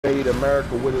made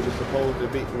America what it was supposed to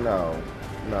be. No,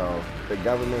 no. The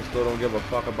government still don't give a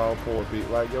fuck about poor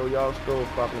people. Like, yo, y'all still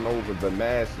fucking over the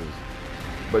masses.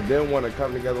 But then want to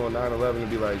come together on 9/11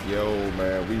 and be like, yo,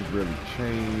 man, we've really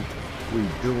changed. We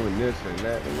doing this and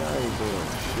that, and y'all ain't doing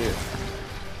shit.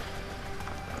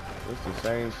 It's the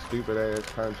same stupid ass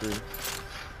country.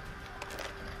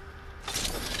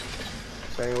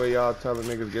 Same way y'all telling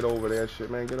niggas get over that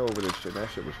shit, man. Get over this shit. That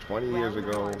shit was 20 years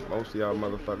ago. Most of y'all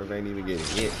motherfuckers ain't even getting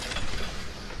hit.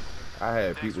 I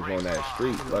had people on that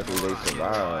street. Luckily they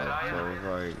survived. So it's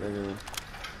like, nigga,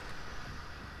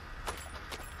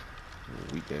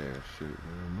 weak ass shit,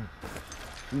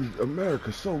 man.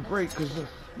 America's so great because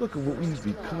look at what we've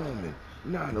become.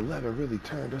 9/11 really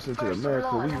turned us into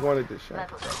America we wanted to shut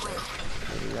the fuck up.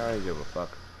 Nigga, y'all ain't give a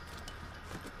fuck.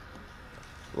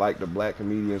 Like the black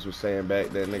comedians were saying back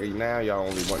then, nigga, now y'all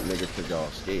only want niggas because y'all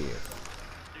scared.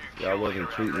 Y'all wasn't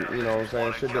treating, you know what I'm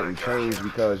saying? Shit didn't change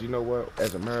because, you know what?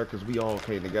 As Americans, we all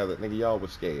came together. Nigga, y'all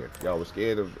was scared. Y'all was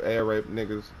scared of Arab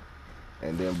niggas.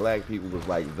 And then black people was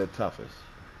like the toughest.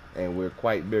 And we're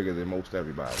quite bigger than most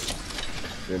everybody.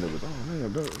 Then it was, oh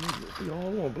man, we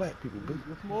all want black people.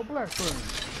 It's more black friends.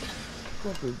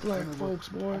 Fucking black folks,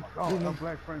 boy. Oh,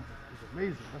 black friends is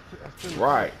amazing. That's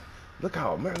right. Look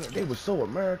how American, they were so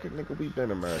American, nigga. We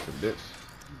been American, bitch.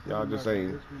 Y'all just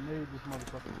ain't.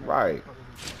 Right.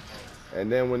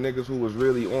 And then when niggas who was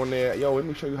really on there, yo, let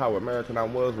me show you how American I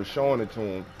was showing it to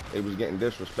them, they was getting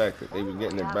disrespected. They was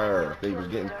getting embarrassed. They was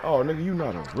getting, oh, nigga, you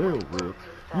not a real.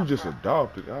 You just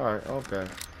adopted. All right, okay.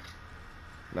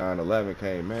 9/11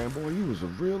 came, man, boy, you was a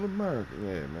real American.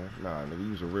 Yeah, man. Nah, nigga,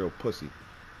 you was a real pussy.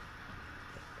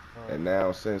 And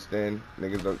now, since then,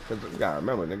 niggas, because you gotta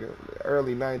remember, nigga,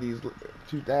 early 90s,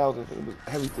 2000s,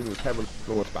 everything was heavily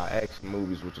influenced by action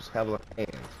movies, which was hella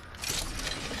hands.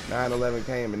 9/11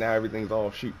 came, and now everything's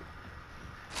all shoot.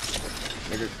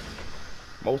 Nigga,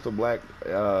 most of black,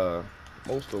 I'm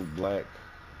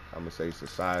gonna say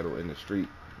societal in the street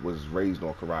was raised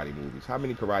on karate movies. How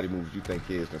many karate movies you think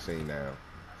kids can see now?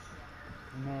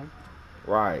 None.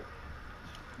 Right.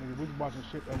 Nigga, we watching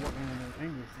shit that wasn't in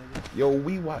English, nigga. Yo,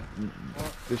 we watch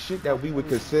the shit that we would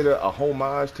consider a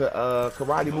homage to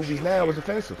karate movies now is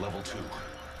offensive. Level 2.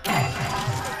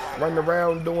 Running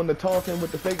around doing the talking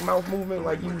with the fake mouth movement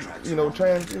like you know,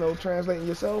 translating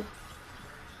yourself.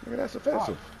 Nigga, that's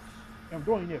offensive. I'm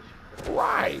doing this.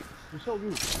 Right. You're so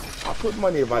rude. I put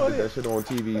money if I did that shit on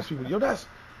TV. People, yo, that's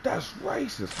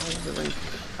racist. How is it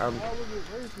racist? I'm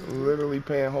literally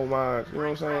paying homage. You know what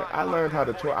I'm saying? I learned how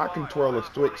to twirl. I can twirl a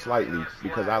stick slightly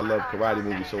because I love karate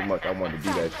movies so much. I wanted to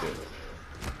do that shit.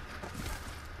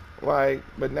 Like,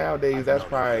 but nowadays that's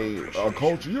probably a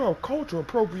culture. You're a culture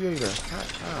appropriator.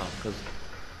 How? Because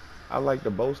I like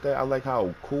the bow staff. I like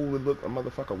how cool it looked. A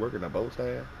motherfucker working a bow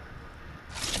staff.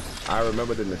 I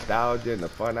remember the nostalgia and the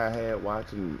fun I had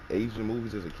watching Asian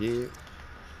movies as a kid.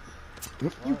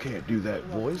 You can't do that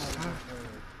voice.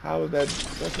 How is that?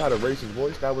 That's not a racist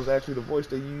voice. That was actually the voice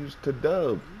they used to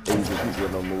dub Asian people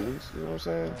in those movies. You know what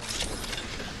I'm saying?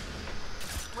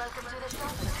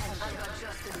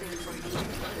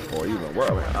 Or even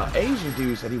worse, Asian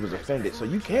dude said he was offended, so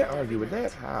you can't argue with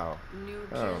that. How?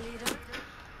 Oh.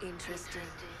 Interesting.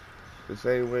 The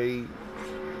same way,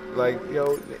 like,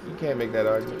 yo, you can't make that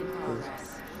argument.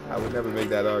 I would never make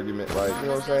that argument. Like, you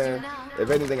know what I'm saying? If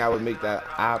anything, I would make that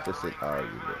opposite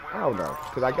argument. I don't know.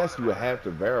 Because I guess you would have to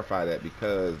verify that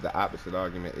because the opposite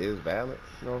argument is valid.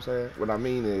 You know what I'm saying? What I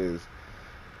mean is,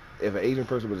 if an Asian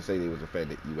person were to say they was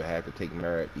offended, you would have to take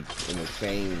merit in the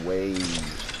same way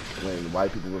when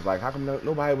white people was like, how come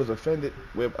nobody was offended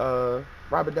with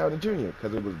Robert Downey Jr.?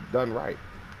 Because it was done right.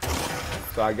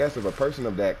 So I guess if a person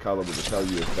of that color was to tell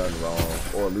you it's done wrong,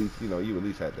 or at least, you know, you at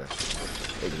least had to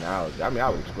acknowledge it. I mean, I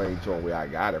would explain to him where I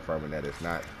got it from and that it's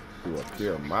not through a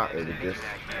pure mock. It was just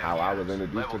how I was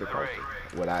introduced to the culture.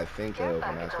 What I think of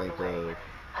when I think of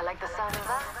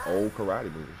old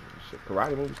karate movies. Shit,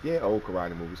 karate movies? Yeah, old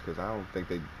karate movies, because I don't think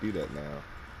they do that now.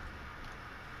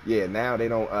 Yeah, now they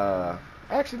don't,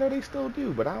 actually, no, they still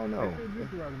do, but I don't know.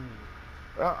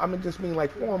 I mean, just mean like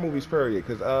foreign movies, period.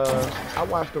 Cause I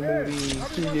watched a movie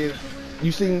 2 years.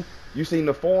 You seen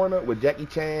The Foreigner with Jackie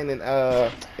Chan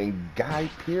and Guy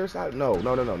Pearce? No,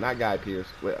 not Guy Pearce.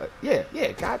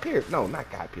 Yeah, Guy Pearce. No, not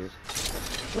Guy Pearce.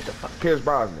 What the fuck? Pierce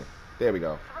Brosnan. There we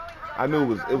go. I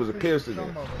knew it was a Pierce in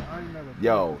there.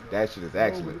 Yo, that shit is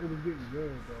excellent.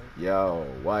 Yo,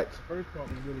 what?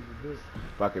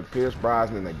 Fucking Pierce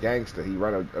Brosnan, a gangster. He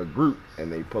run a group and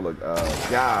they pull a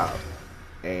job,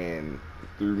 and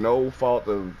through no fault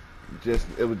of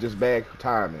it was just bad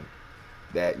timing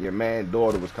that your man's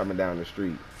daughter was coming down the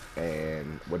street,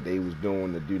 and what they was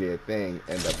doing to do their thing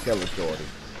ended up killing Shorty.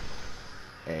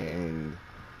 And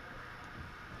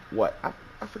what?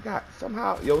 I forgot.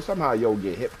 Somehow yo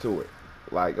get hip to it.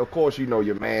 Like, of course, you know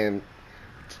your man,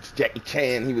 Jackie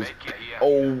Chan, he was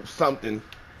old something.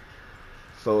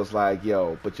 So it's like,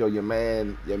 yo, but yo, your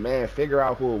man, figure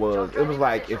out who it was. It was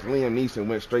like if Liam Neeson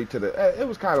went straight to the, it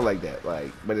was kind of like that.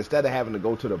 Like, but instead of having to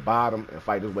go to the bottom and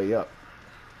fight his way up,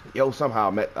 yo somehow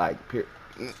met like,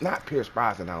 not Pierce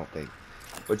Brosnan, I don't think,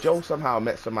 but yo somehow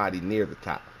met somebody near the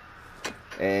top.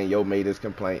 And yo made his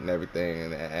complaint and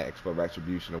everything and asked for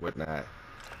retribution and whatnot.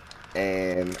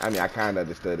 And I mean, I kind of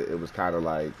understood it. It was kind of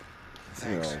like,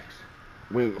 you know,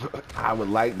 I would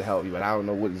like to help you, but I don't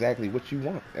know exactly what you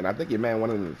want. And I think your man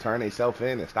wanted them to turn themselves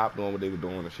in and stop doing what they were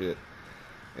doing and shit.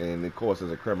 And of course,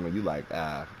 as a criminal, you like,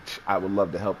 I would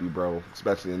love to help you, bro,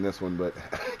 especially in this one, but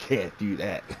I can't do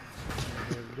that.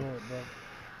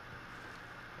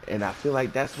 And I feel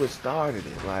like that's what started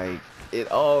it. Like, it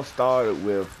all started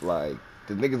with, like,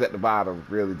 the niggas at the bottom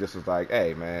really just was like,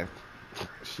 hey, man,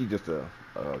 she just a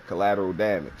collateral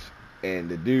damage. And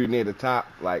the dude near the top,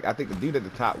 like, I think the dude at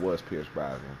the top was Pierce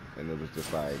Brosnan. And it was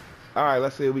just like, all right,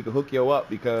 let's see if we can hook you up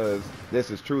because this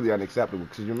is truly unacceptable.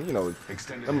 Because, you know,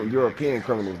 some European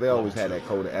criminals, they always had that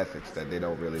code of ethics that they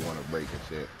don't really want to break and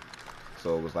shit.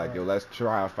 So it was like, yo, let's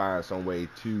try to find some way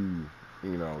to,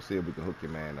 you know, see if we can hook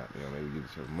your man up. You know, maybe give you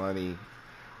some money.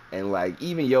 And, like,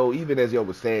 even as yo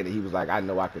was saying it, he was like, I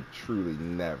know I could truly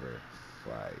never,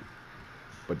 like,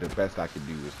 but the best I could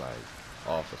do is, like,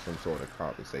 offer some sort of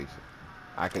compensation.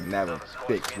 I could never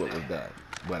fix what was done,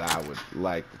 but I would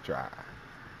like to try.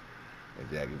 And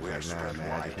Jackie was like, nah,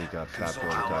 man, I just need y'all to stop doing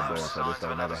what y'all doing so this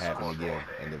don't never happen again.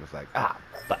 And it was like,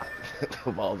 fuck.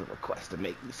 Of all the requests to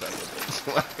make me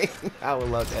something. I would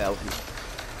love to help you,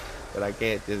 but I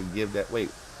can't just give that. Wait,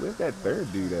 where's that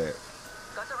third dude at?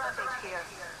 Got a rampage here.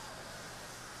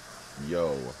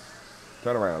 Yo,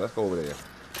 turn around. Let's go over there.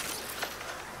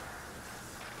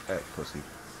 That pussy.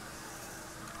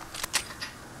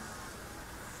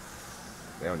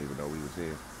 They don't even know we was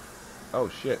here. Oh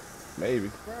shit, maybe.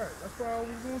 Right, that's why I was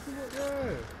going to look.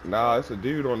 Yeah. Nah, it's a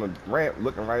dude on the ramp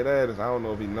looking right at us. I don't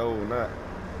know if he know or not.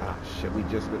 Ah shit, we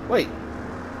just wait.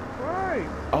 Right.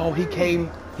 Oh, he came.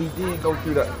 He did go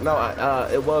through the. No,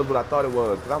 it was what I thought it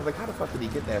was. Cause I was like, how the fuck did he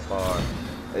get that far?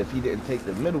 If he didn't take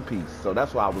the middle piece, so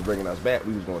that's why I was bringing us back.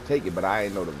 We was gonna take it, but I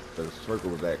didn't know the circle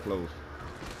was that close.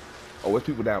 Oh, there's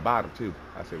people down bottom too.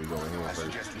 I said we go in here first. I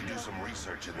suggest we do some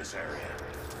research in this area.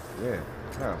 Yeah,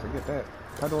 nah, forget that.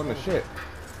 Cuddle on the shit.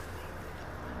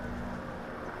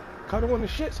 Cuddle on the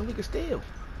shit so we can steal.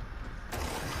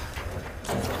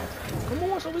 Come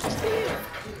on, so we can steal.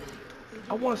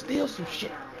 I want to steal some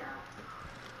shit.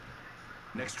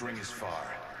 Next ring is far.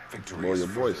 Victory Boy, is your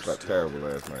boy furthest slept still. terrible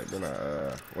last night. Then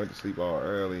I went to sleep all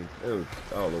early. It was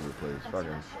all over the place.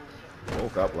 Fucking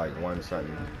woke up like 1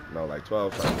 something. No, like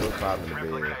 12 something. Still popping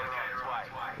in the bed.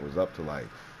 It was up to like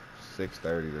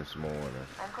 6:30 this morning.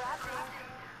 I'm crafting.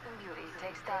 Beauty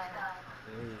takes time.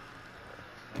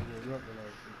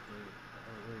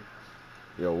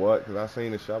 Yo, what? Because I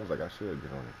seen the shit. I was like, I should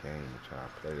get on the game and try to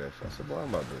play that shit. I said, boy, I'm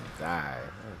about to die.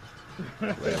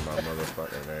 Lay my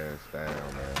motherfucking ass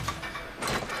down, man.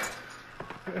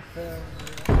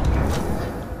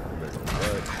 Nigga,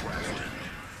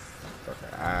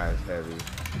 fucking eyes heavy,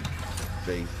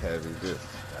 face heavy, just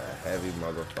a heavy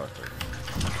motherfucker.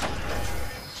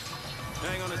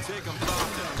 Hang on a tick, I'm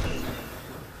popped up.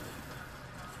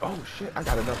 Oh shit, I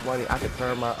got enough money. I could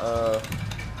turn my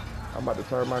I'm about to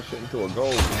turn my shit into a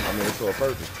gold. I mean, into a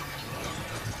purple.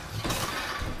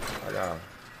 I got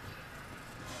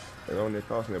it only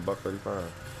cost me $1.35.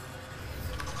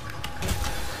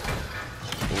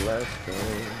 Let's go.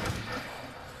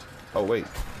 Oh wait,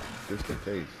 just in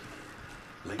case.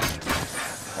 That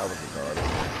was retarded.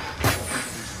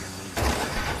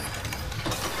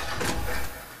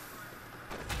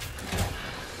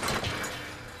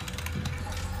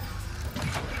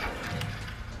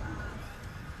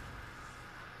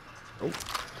 Oh,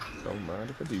 don't mind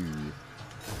if I do.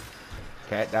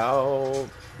 Cat dog,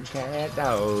 cat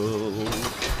dog.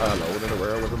 Alone in the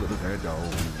world with a little cat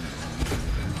dog.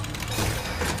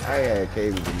 I had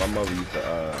cables, but my mother used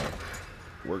to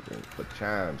work for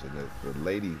Chimes, and the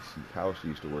lady house she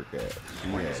used to work at, she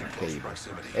had cable,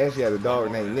 and she had a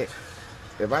dog named Nick.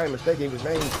 If I ain't mistaken, he was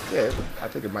named, yeah, I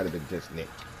think it might have been just Nick,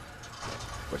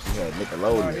 but she had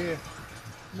Nickelodeon. My here.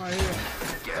 My here.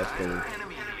 That's cool.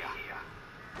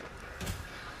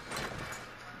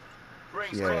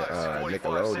 She had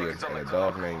Nickelodeon and a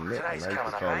dog named Nick, and I used to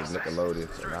call him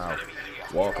Nickelodeon, and I'll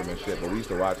walk him and shit, but we used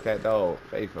to watch Cat Dog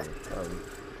faithfully.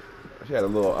 She had a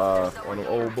little, one of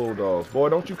them old bulldogs. Boy,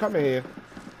 don't you come in here.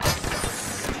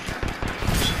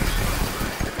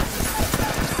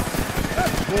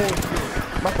 bullshit.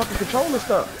 My fucking controller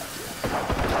stuck.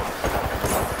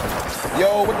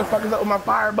 Yo, what the fuck is up with my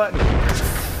fire button?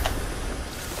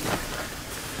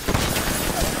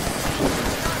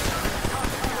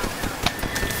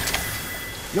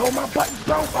 Yo, my button's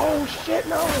broke. Oh shit,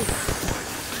 no.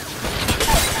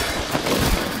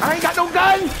 I ain't got no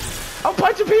gun. I'm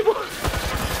punching people.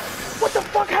 What the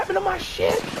fuck happened to my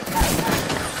shit?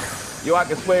 Yo, I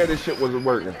can swear this shit wasn't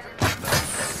working.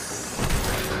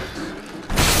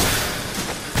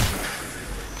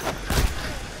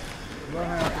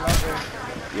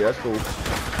 Yeah, that's cool.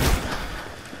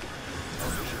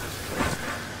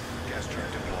 Gas truck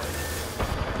deployed.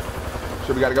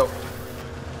 So we gotta go.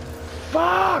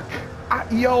 Fuck!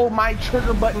 Yo, my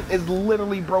trigger button is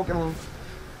literally broken.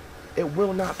 It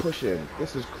will not push in.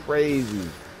 This is crazy.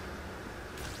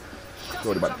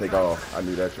 Shorty about to take off. I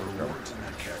knew that shit was coming.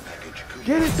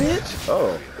 Get it, bitch!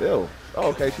 Oh, ew. Oh,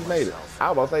 okay, she made it. I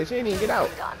was about to say, she didn't even get out.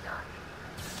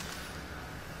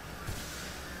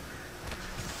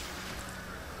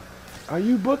 Are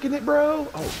you booking it, bro?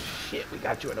 Oh, shit, we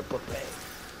got you in a book bag.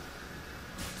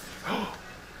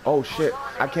 Oh, shit,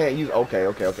 I can't use, okay. I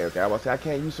was about to say, I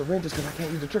can't use syringes because I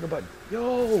can't use the trigger button.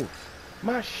 Yo,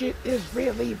 my shit is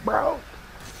really broke.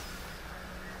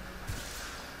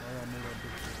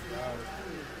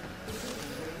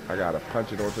 I gotta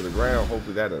punch it onto the ground.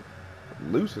 Hopefully that'll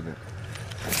loosen it.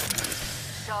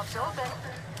 Shops open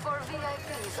for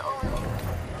VIPs only.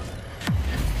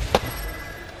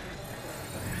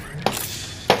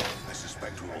 I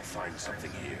suspect we will find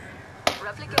something here.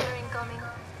 Replicator incoming.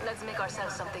 Let's make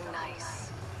ourselves something nice.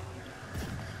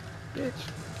 Bitch,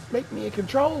 make me a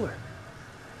controller.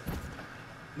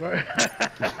 Right.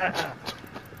 That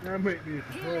make me a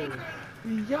controller.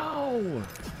 Yo,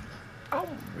 I'm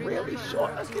really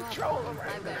short a controller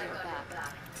right now.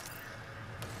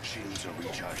 Shields are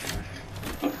recharging.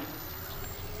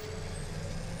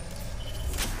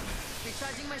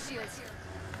 Recharging my shields.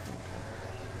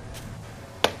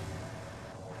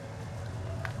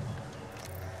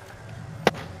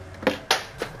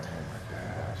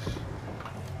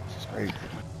 This is crazy.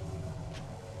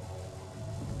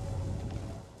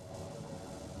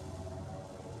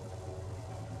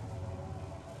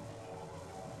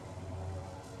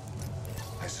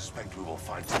 I suspect we will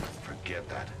find something. Forget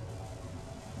that.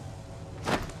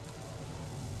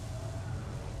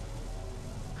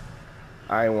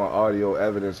 I ain't want audio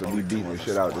evidence of me beating the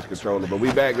shit out of this controller, but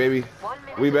we back, baby.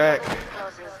 We back.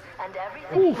 And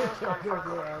everything feels gone for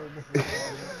good.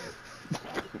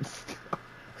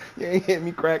 You ain't hit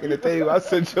me cracking the table. I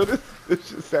said, yo, this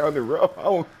shit sounded rough.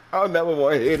 I'll never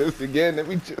want to hear this again. Let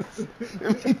me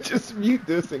just mute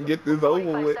this and get this over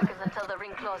 45 with. seconds until the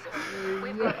ring closes.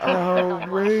 We've got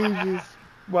Outrageous.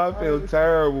 Boy, I feel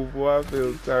terrible. Boy, I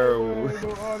feel terrible. There ain't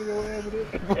no audio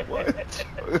evidence. What?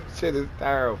 This shit is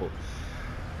terrible.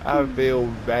 I feel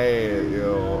bad,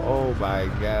 yo. Oh my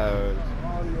god.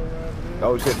 Audio evidence.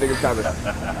 Oh shit, niggas coming.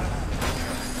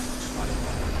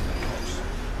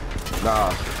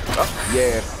 Nah. Oh,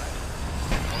 yeah.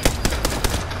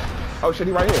 Oh shit,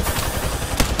 he right here.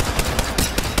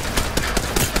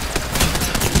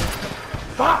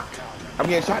 Fuck! I'm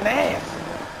getting shot in the ass.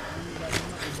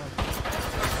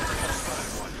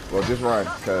 Well, just run,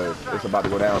 cause it's about to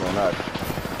go down on us.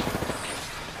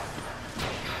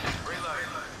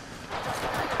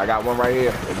 I got one right here.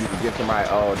 If you can get somebody,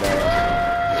 oh damn.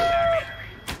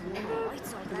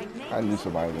 I knew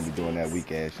somebody was gonna be doing that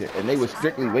weak ass shit. And they was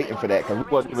strictly waiting for that, cause we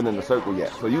wasn't even in the circle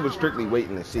yet. So you was strictly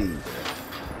waiting to see.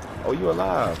 Oh, you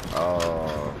alive?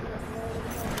 Oh.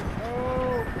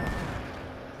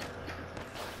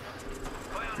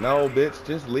 No, bitch,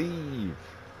 just leave.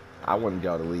 I wanted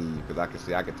y'all to leave, cause I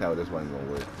could tell this wasn't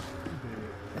gonna work.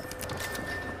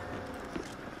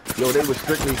 Yo, they was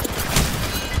strictly.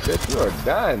 Bitch, you are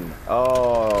done.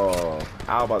 Oh,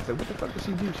 I was about to say, what the fuck did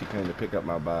she do? She came to pick up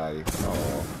my body.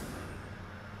 Oh,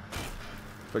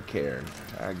 for Karen,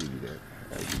 I give you that.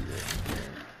 I give you that.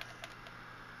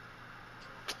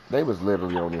 They was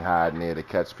literally only hiding there to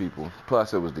catch people.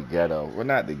 Plus, it was the ghetto. Well,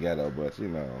 not the ghetto, but you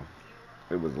know,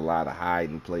 it was a lot of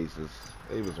hiding places.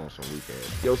 They was on some weak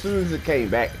ass. Yo, as soon as it came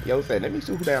back, yo said, "Let me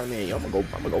see who down there. Yo, I'm gonna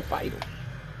go fight him."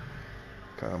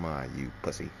 Come on, you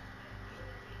pussy.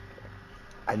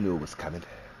 I knew it was coming.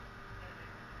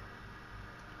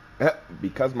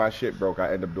 Because my shit broke,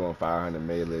 I ended up doing 500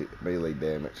 melee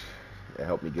damage. It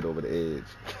helped me get over the edge.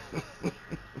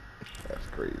 That's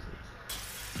crazy.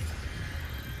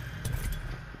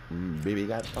 Baby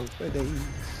got funk for days.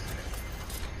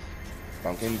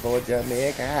 Funkin' for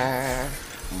Jamaica.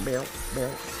 Belt,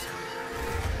 belt.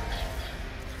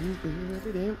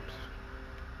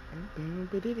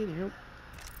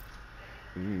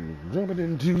 Jumping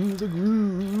into the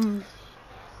groove.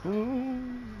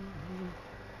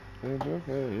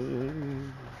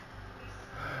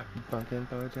 Funkin'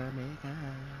 for Jamaica.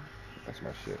 That's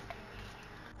my shit.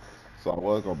 So I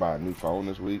was gonna buy a new phone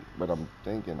this week, but I'm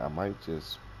thinking I might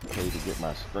just pay to get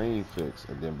my screen fixed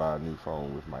and then buy a new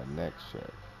phone with my next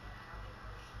check.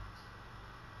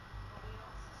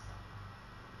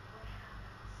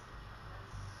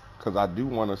 Cause I do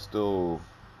want to still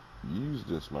use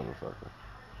this motherfucker.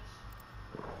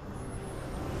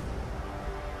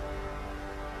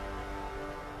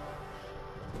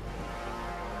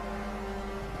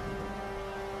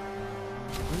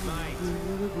 Mate,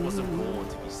 wasn't born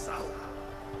to be sour.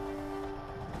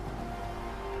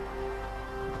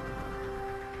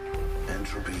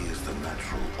 Entropy is the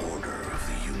natural order of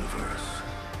the universe.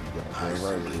 I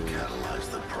simply catalyze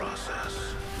the process.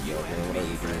 You and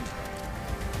me, friend.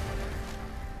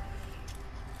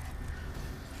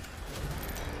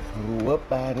 What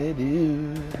about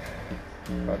do?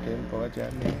 Fucking for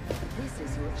Jamaica. This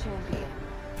is your champion.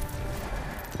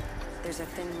 There's a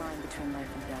thin line between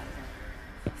life and death.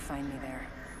 Find me there.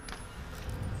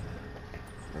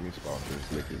 Let me spot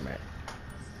this Licky Mac.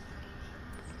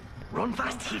 Run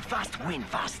fast, hit fast, win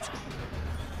fast.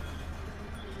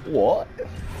 What?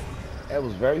 That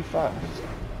was very fast.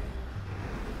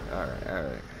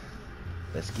 Alright.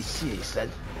 Let's get serious, son.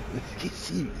 Let's get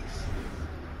serious.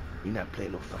 You're not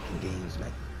playing no fucking games,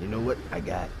 man. You know what? I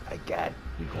got. We're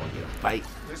gonna get a fight.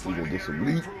 We gonna get some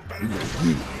meat. We gonna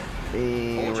get it.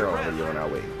 And we're already on our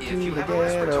way to the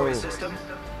ghetto. System,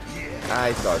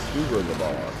 I thought you were the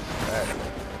boss.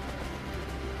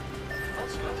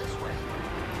 let's go this way.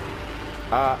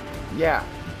 Yeah,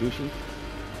 douchey.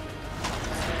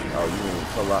 Oh, you mean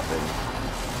pull up and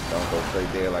don't go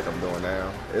straight there like I'm doing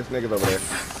now? There's niggas over there.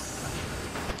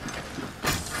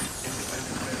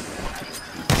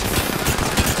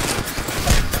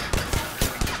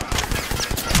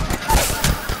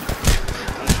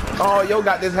 Oh, yo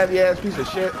got this heavy ass piece of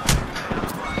shit.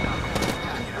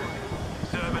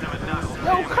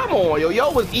 Yo, come on,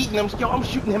 yo was eating them. Yo, I'm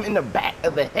shooting him in the back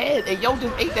of the head, and yo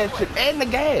just ate that shit and the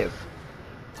gas.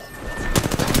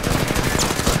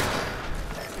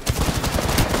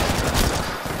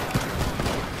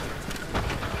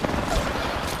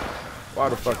 Why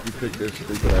the fuck you pick this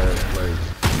stupid ass place?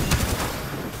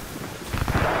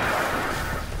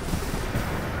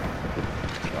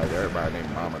 Like everybody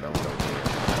named Mama don't know.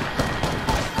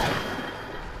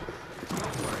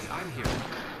 Don't worry, I'm here.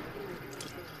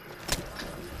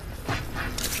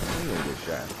 You gonna get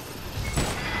shot.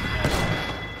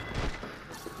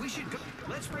 We should go.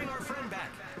 Let's bring our friend back.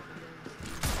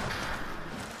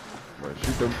 Well,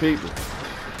 shoot them people.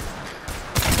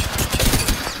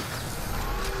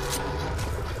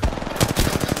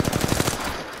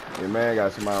 Your man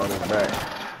got somebody on his back.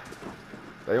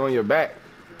 They on your back.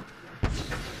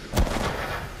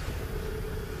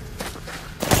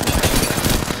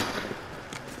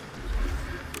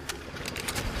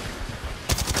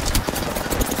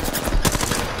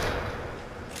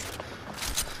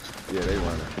 Yeah, they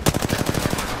running.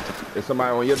 There's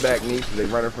somebody on your back, niece. They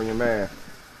running from your man.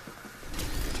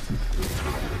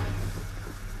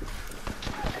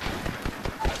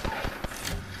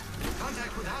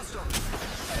 Contact with hostile.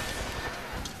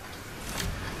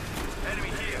 Enemy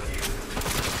here.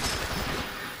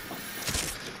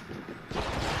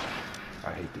 I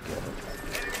hate the ghetto.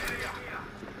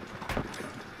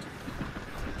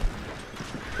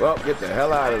 Well, get the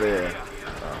hell out of there.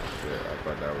 Oh shit, I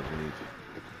thought that was me.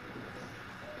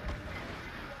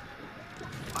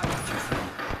 I got you.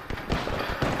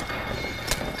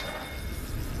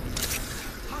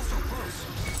 Hostile close.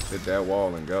 Hit that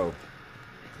wall and go.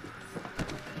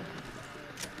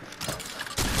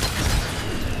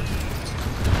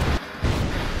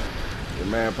 Your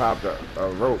man popped a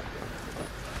rope.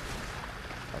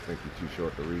 I think you're too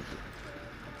short to reach it.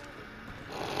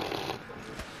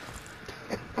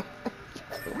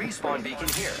 Respawn beacon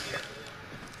here.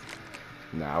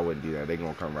 Nah, I wouldn't do that. They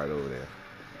gonna come right over there.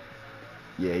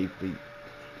 Yeah, he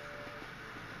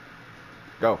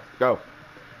go.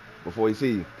 Before he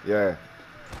see you. Yeah.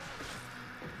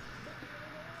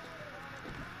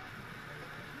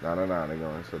 No, they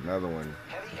going. It's another one.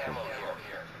 Heavy ammo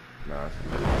here. Nah,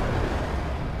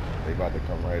 they about to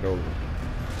come right over.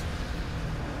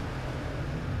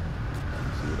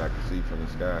 See what I can see from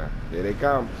the sky. Here they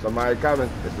come. Somebody coming.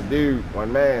 It's the dude.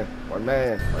 One man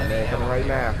coming right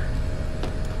now.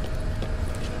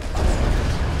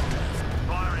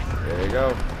 There you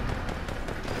go.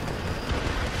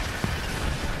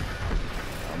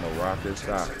 I'm gonna rock this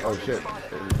top. Oh shit.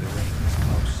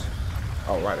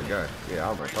 Oh right, a gun. Yeah, I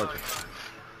was gonna punch it.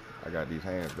 I got these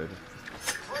hands, baby.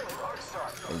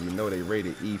 And you know they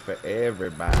rated E for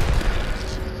everybody.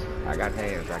 I got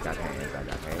hands, I got hands, I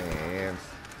got hands.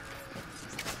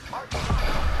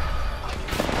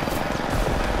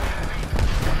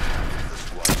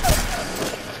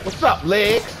 What's up,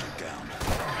 legs?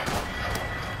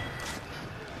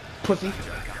 Pussy.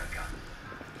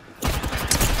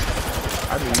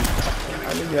 I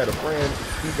knew you had a friend.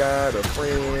 He got a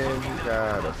friend. He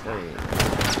got a friend.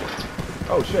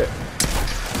 Oh shit.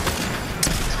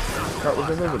 Cut was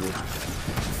invisible.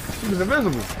 She was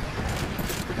invisible.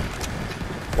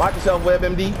 Watch yourself,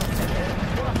 WebMD.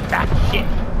 Ah shit.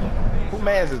 Who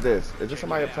mans is this? Is this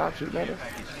somebody up top shooting at us?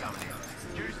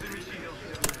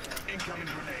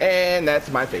 And that's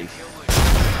my face.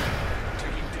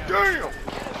 Damn!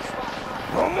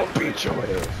 I'm gonna beat your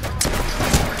ass.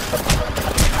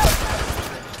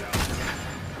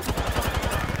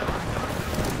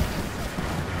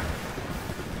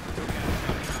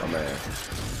 Oh man.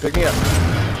 Pick me up.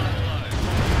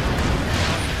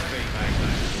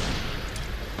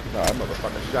 No, that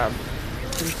motherfucker shot me.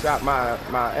 He shot my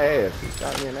ass. He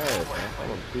shot me in the ass, man. I'm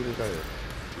gonna beat his ass.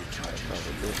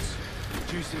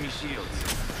 Juicing me shields.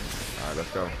 Alright,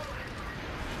 let's go.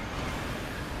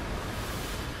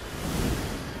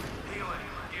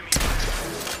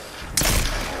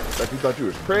 Like you thought you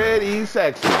was pretty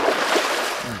sexy.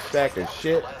 You sack of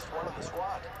shit.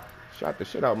 Shot the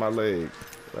shit out my leg.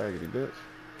 Raggedy bitch.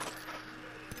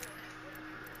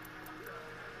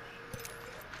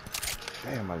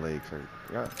 Damn, my legs hurt.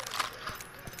 Yeah.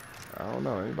 I don't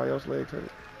know. Anybody else legs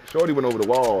hurt? Shorty went over the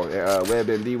wall.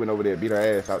 WebMD went over there and beat her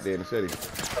ass out there in the city.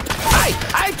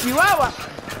 Ay, Chihuahua!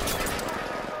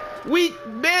 Weak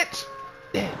bitch!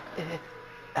 Damn.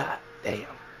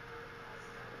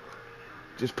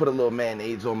 Just put a little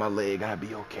mayonnaise on my leg, I'll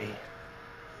be okay.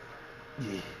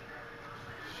 Yeah.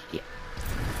 Yeah.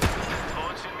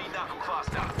 Launching me knuckle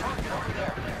cluster. Over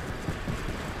there.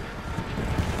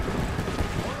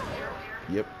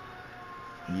 Yep.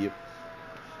 Yep.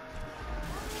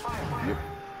 Yep.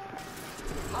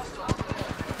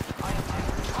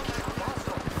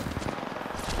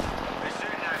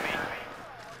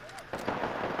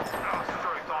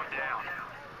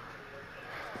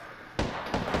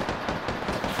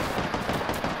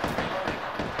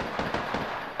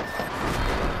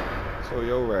 So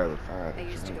you'll rather find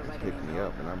pick me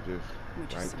up, and I'm just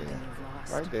right there,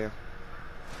 right there,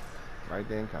 right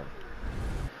there in cover.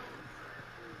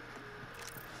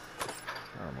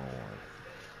 Come on,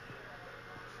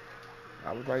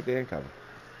 I was right there in cover.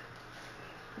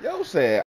 Yo said.